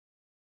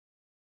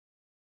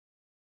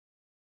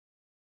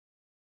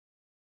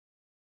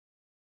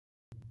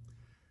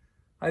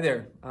Hi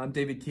there, I'm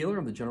David Keeler.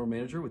 I'm the General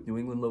Manager with New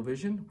England Low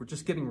Vision. We're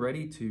just getting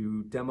ready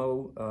to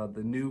demo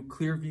the new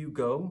ClearView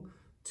GO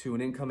to an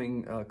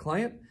incoming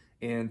client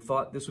and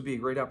thought this would be a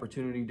great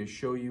opportunity to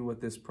show you what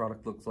this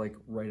product looks like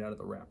right out of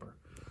the wrapper.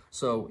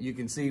 So you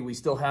can see we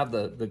still have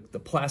the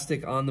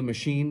plastic on the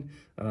machine,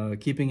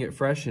 keeping it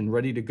fresh and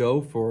ready to go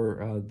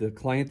for the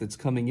client that's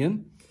coming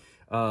in.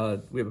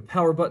 We have a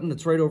power button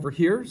that's right over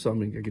here, so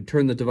I can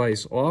turn the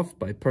device off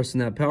by pressing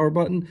that power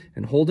button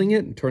and holding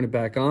it, and turn it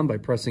back on by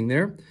pressing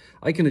there.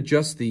 I can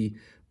adjust the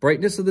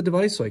brightness of the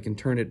device, so I can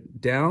turn it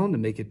down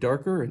and make it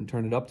darker and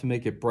turn it up to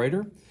make it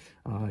brighter.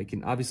 I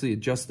can obviously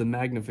adjust the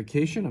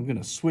magnification. I'm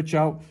going to switch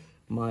out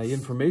my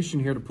information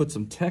here to put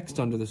some text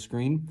under the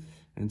screen.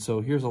 And so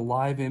here's a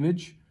live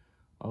image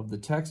of the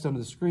text under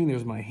the screen.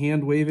 There's my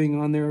hand waving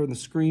on there on the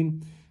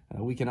screen.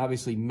 We can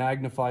obviously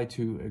magnify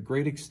to a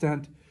great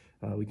extent.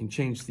 We can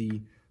change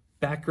the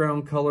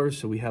background color,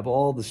 so we have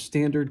all the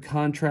standard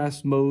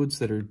contrast modes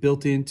that are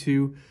built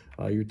into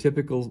your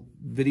typical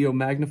video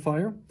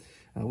magnifier.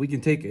 We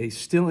can take a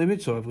still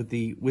image, so with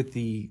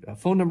the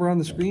phone number on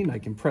the screen, I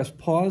can press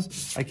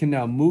pause. I can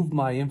now move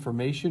my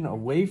information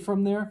away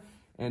from there,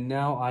 and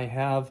now I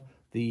have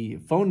the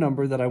phone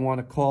number that I want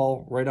to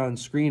call right on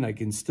screen. I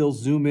can still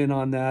zoom in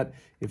on that.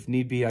 If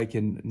need be, I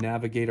can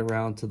navigate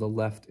around to the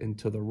left and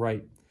to the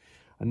right.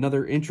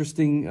 Another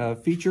interesting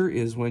feature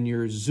is when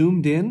you're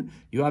zoomed in,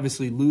 you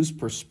obviously lose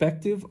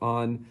perspective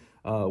on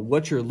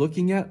what you're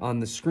looking at on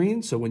the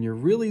screen. So when you're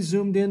really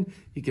zoomed in,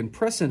 you can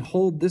press and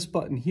hold this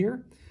button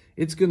here.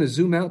 It's going to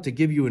zoom out to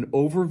give you an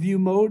overview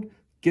mode,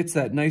 gets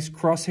that nice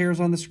crosshairs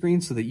on the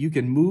screen so that you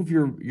can move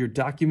your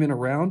document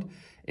around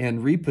and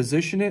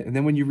reposition it. And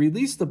then when you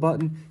release the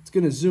button, it's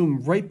going to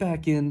zoom right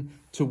back in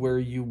to where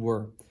you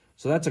were.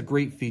 So that's a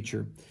great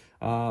feature.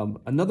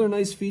 Another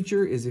nice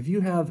feature is if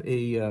you have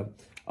a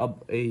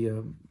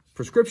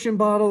prescription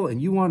bottle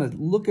and you want to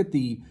look at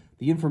the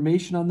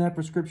information on that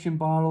prescription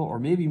bottle, or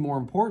maybe more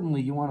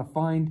importantly, you want to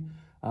find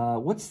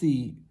what's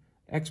the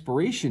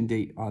expiration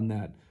date on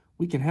that.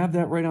 We can have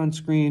that right on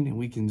screen, and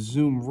we can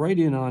zoom right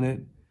in on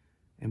it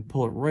and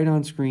pull it right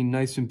on screen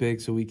nice and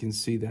big so we can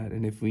see that.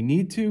 And if we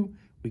need to,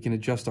 we can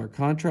adjust our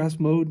contrast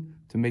mode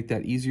to make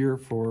that easier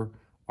for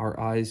our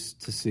eyes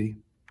to see.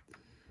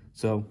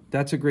 So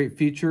that's a great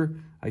feature.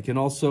 I can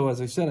also,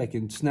 as I said, I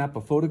can snap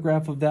a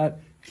photograph of that,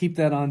 keep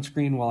that on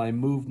screen while I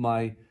move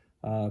my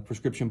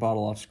prescription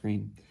bottle off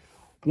screen.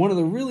 One of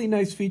the really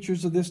nice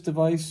features of this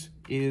device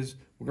is,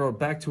 we're going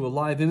back to a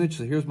live image,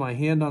 so here's my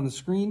hand on the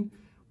screen.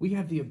 We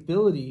have the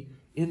ability,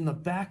 in the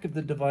back of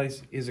the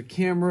device is a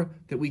camera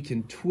that we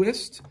can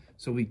twist.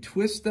 So we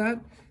twist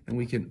that and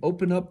we can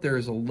open up, there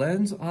is a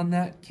lens on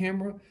that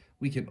camera.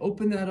 We can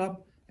open that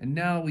up, and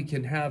now we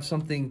can have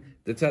something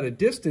that's at a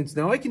distance.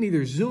 Now I can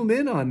either zoom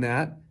in on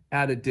that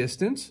at a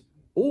distance,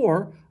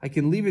 or I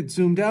can leave it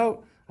zoomed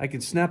out. I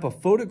can snap a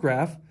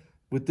photograph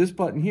with this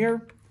button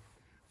here.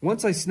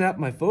 Once I snap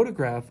my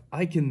photograph,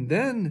 I can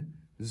then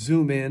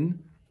zoom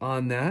in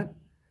on that.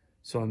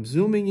 So I'm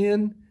zooming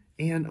in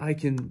and I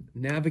can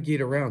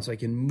navigate around. So I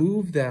can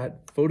move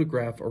that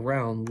photograph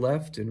around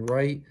left and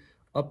right,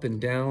 up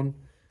and down.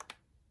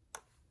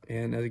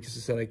 And as I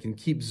said, I can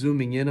keep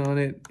zooming in on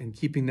it and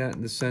keeping that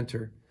in the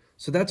center.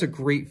 So that's a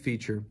great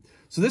feature.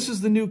 So this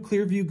is the new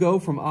ClearView GO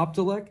from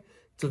Optelec.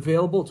 It's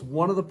available. It's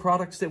one of the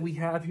products that we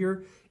have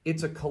here.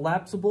 It's a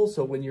collapsible,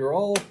 so when you're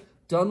all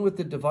done with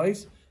the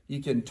device,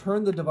 you can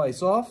turn the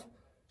device off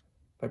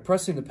by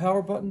pressing the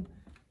power button,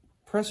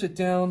 press it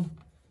down,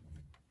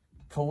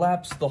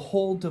 collapse the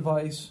whole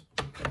device,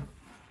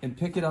 and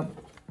pick it up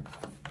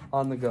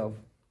on the go.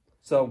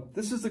 So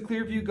this is the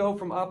ClearView GO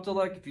from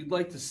Optelec. If you'd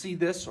like to see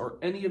this or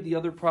any of the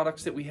other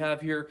products that we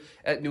have here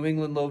at New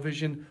England Low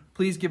Vision,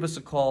 please give us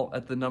a call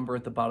at the number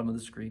at the bottom of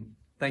the screen.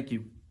 Thank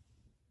you.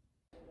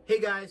 Hey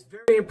guys,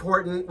 very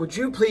important. Would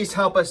you please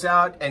help us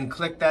out and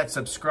click that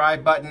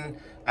subscribe button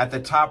at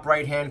the top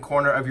right-hand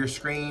corner of your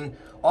screen.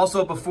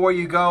 Also, before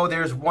you go,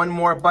 there's one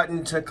more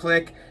button to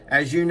click.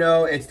 As you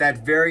know, it's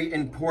that very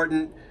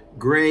important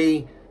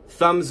gray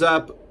thumbs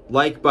up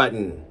like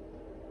button.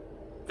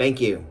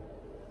 Thank you.